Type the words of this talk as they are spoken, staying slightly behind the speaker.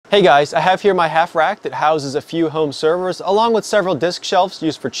Hey guys, I have here my half rack that houses a few home servers along with several disk shelves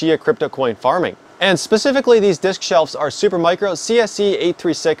used for Chia crypto coin farming. And specifically these disk shelves are Supermicro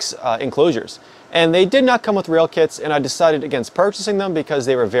CSE-836 enclosures. And they did not come with rail kits, and I decided against purchasing them because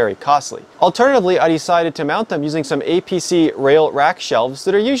they were very costly. Alternatively, I decided to mount them using some APC rail rack shelves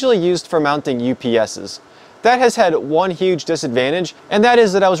that are usually used for mounting UPSs. That has had one huge disadvantage, and that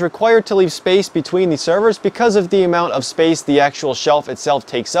is that I was required to leave space between the servers because of the amount of space the actual shelf itself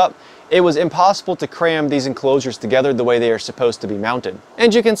takes up. It was impossible to cram these enclosures together the way they are supposed to be mounted.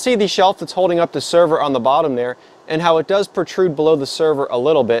 And you can see the shelf that's holding up the server on the bottom there, and how it does protrude below the server a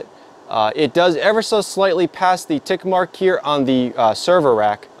little bit. It does ever so slightly past the tick mark here on the server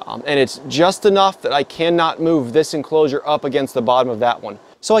rack, and it's just enough that I cannot move this enclosure up against the bottom of that one.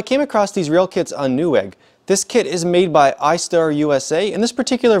 So I came across these rail kits on Newegg. This kit is made by iStarUSA, and this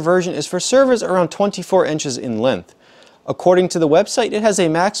particular version is for servers around 24 inches in length. According to the website, it has a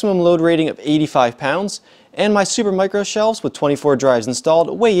maximum load rating of 85 pounds, and my Supermicro shelves with 24 drives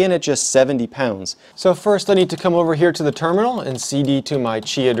installed weigh in at just 70 pounds. So first I need to come over here to the terminal and CD to my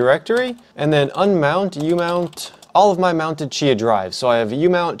Chia directory, and then unmount, U-mount, all of my mounted Chia drives. So I have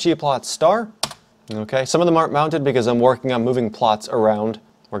U-mount Chia plots star. Okay, some of them aren't mounted because I'm working on moving plots around.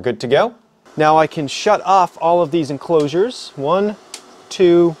 We're good to go. Now I can shut off all of these enclosures. 1,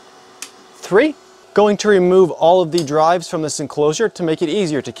 2, 3. Going to remove all of the drives from this enclosure to make it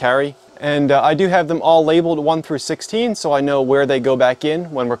easier to carry. And I do have them all labeled 1 through 16, so I know where they go back in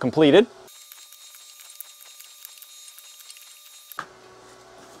when we're completed.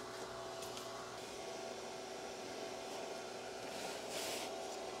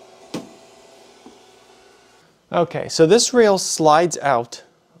 Okay, so this rail slides out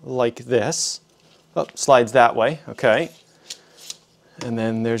like this. Oh, slides that way, okay. And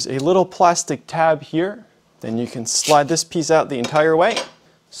then there's a little plastic tab here. Then you can slide this piece out the entire way.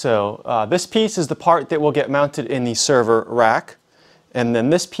 So this piece is the part that will get mounted in the server rack. And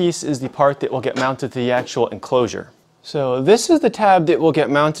then this piece is the part that will get mounted to the actual enclosure. So this is the tab that will get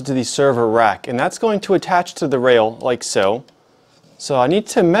mounted to the server rack, and that's going to attach to the rail like so. So I need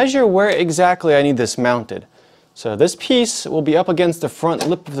to measure where exactly I need this mounted. So this piece will be up against the front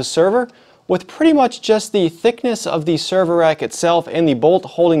lip of the server with pretty much just the thickness of the server rack itself and the bolt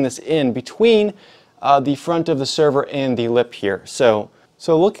holding this in between the front of the server and the lip here. So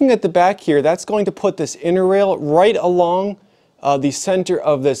looking at the back here, that's going to put this inner rail right along the center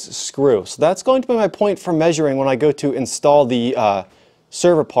of this screw. So that's going to be my point for measuring when I go to install the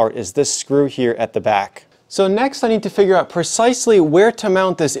server part, is this screw here at the back. So next I need to figure out precisely where to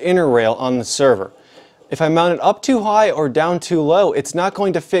mount this inner rail on the server. If I mount it up too high or down too low, it's not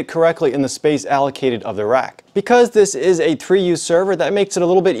going to fit correctly in the space allocated of the rack. Because this is a 3U server, that makes it a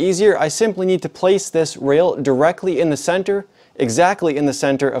little bit easier. I simply need to place this rail directly in the center, exactly in the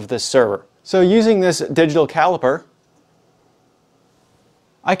center of this server. So using this digital caliper,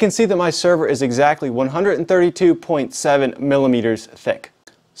 I can see that my server is exactly 132.7 millimeters thick.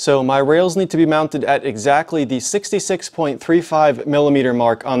 So my rails need to be mounted at exactly the 66.35 millimeter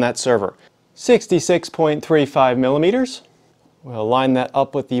mark on that server. 66.35 millimeters. We'll line that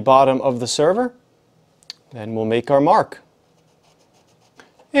up with the bottom of the server. Then we'll make our mark.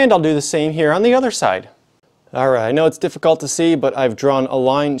 And I'll do the same here on the other side. Alright, I know it's difficult to see, but I've drawn a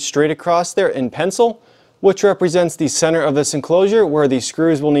line straight across there in pencil, which represents the center of this enclosure where the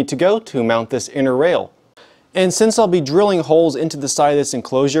screws will need to go to mount this inner rail. And since I'll be drilling holes into the side of this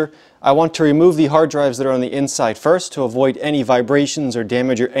enclosure, I want to remove the hard drives that are on the inside first to avoid any vibrations or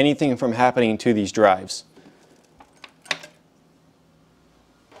damage or anything from happening to these drives.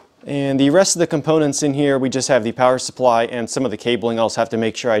 And the rest of the components in here, we just have the power supply and some of the cabling. I'll also have to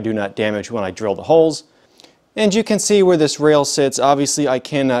make sure I do not damage when I drill the holes. And you can see where this rail sits. Obviously I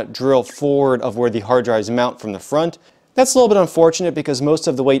cannot drill forward of where the hard drives mount from the front. That's a little bit unfortunate because most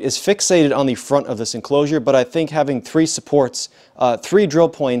of the weight is fixated on the front of this enclosure, but I think having 3 supports, 3 drill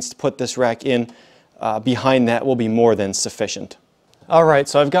points to put this rack in behind that will be more than sufficient. Alright,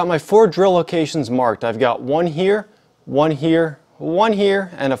 so I've got my 4 drill locations marked. I've got one here, one here, one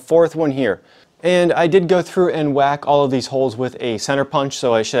here, and a 4th one here. And I did go through and whack all of these holes with a center punch,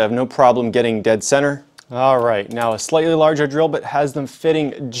 so I should have no problem getting dead center. Alright, now a slightly larger drill bit has them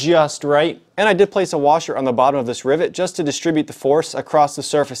fitting just right. And I did place a washer on the bottom of this rivet just to distribute the force across the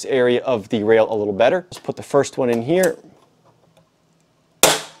surface area of the rail a little better. Let's put the first one in here.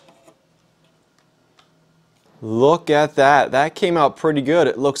 Look at that. That came out pretty good.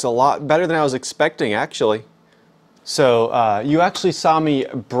 It looks a lot better than I was expecting, actually. So you actually saw me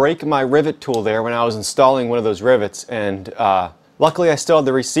break my rivet tool there when I was installing one of those rivets, and luckily I still had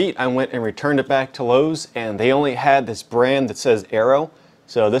the receipt. I went and returned it back to Lowe's, and they only had this brand that says Arrow.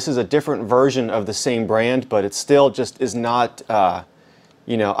 So this is a different version of the same brand, but it still just is not,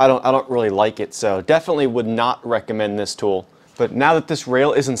 you know, I don't really like it. So definitely would not recommend this tool. But now that this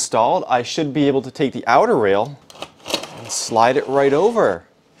rail is installed, I should be able to take the outer rail and slide it right over.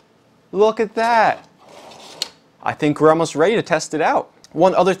 Look at that. I think we're almost ready to test it out.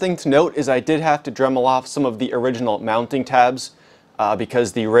 One other thing to note is I did have to Dremel off some of the original mounting tabs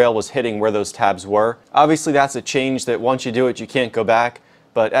because the rail was hitting where those tabs were. Obviously that's a change that once you do it you can't go back,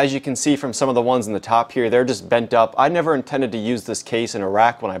 but as you can see from some of the ones in the top here, they're just bent up. I never intended to use this case in a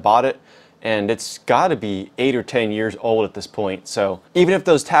rack when I bought it, and it's got to be 8 or 10 years old at this point. So even if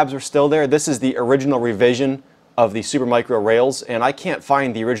those tabs are still there, this is the original revision of the Supermicro rails, and I can't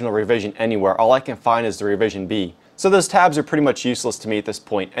find the original revision anywhere. All I can find is the revision B. So those tabs are pretty much useless to me at this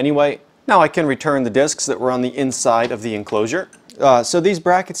point anyway. Now I can return the discs that were on the inside of the enclosure. So these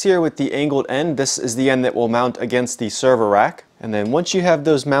brackets here with the angled end, this is the end that will mount against the server rack. And then once you have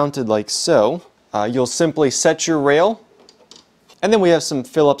those mounted like so, you'll simply set your rail. And then we have some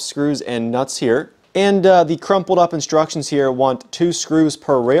Phillips screws and nuts here. And the crumpled up instructions here want 2 screws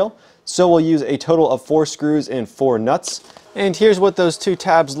per rail. So we'll use a total of 4 screws and 4 nuts. And here's what those 2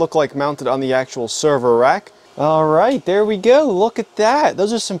 tabs look like mounted on the actual server rack. Alright, there we go. Look at that.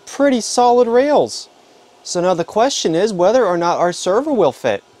 Those are some pretty solid rails. So now the question is whether or not our server will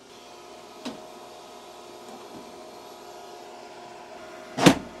fit.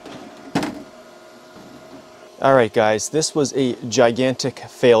 Alright guys, this was a gigantic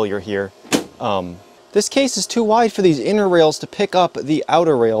failure here. This case is too wide for these inner rails to pick up the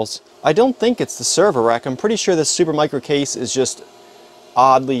outer rails. I don't think it's the server rack. I'm pretty sure this Supermicro case is just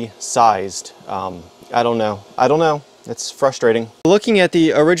oddly sized. I don't know. It's frustrating. Looking at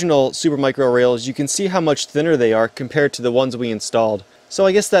the original Supermicro rails, you can see how much thinner they are compared to the ones we installed. So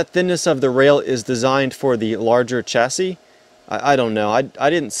I guess that thinness of the rail is designed for the larger chassis. I don't know. I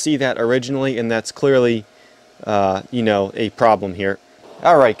didn't see that originally, and that's clearly, you know, a problem here.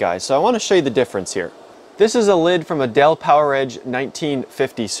 Alright guys, so I want to show you the difference here. This is a lid from a Dell PowerEdge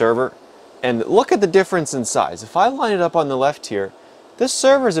 1950 server, and look at the difference in size. If I line it up on the left here, this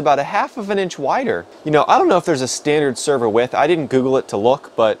server is about 1/2 of an inch wider. You know, I don't know if there's a standard server width. I didn't Google it to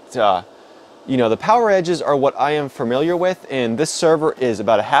look, but you know, the PowerEdges are what I am familiar with, and this server is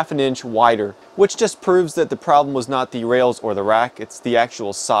about 1/2 an inch wider, which just proves that the problem was not the rails or the rack, it's the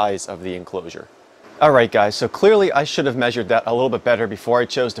actual size of the enclosure. Alright guys, so clearly I should have measured that a little bit better before I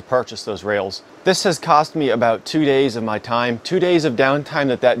chose to purchase those rails. This has cost me about 2 days of my time, 2 days of downtime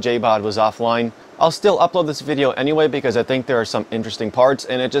that JBOD was offline. I'll still upload this video anyway because I think there are some interesting parts,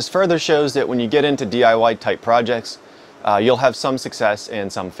 and it just further shows that when you get into DIY type projects, you'll have some success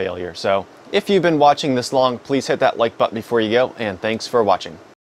and some failure. So if you've been watching this long, please hit that like button before you go, and thanks for watching.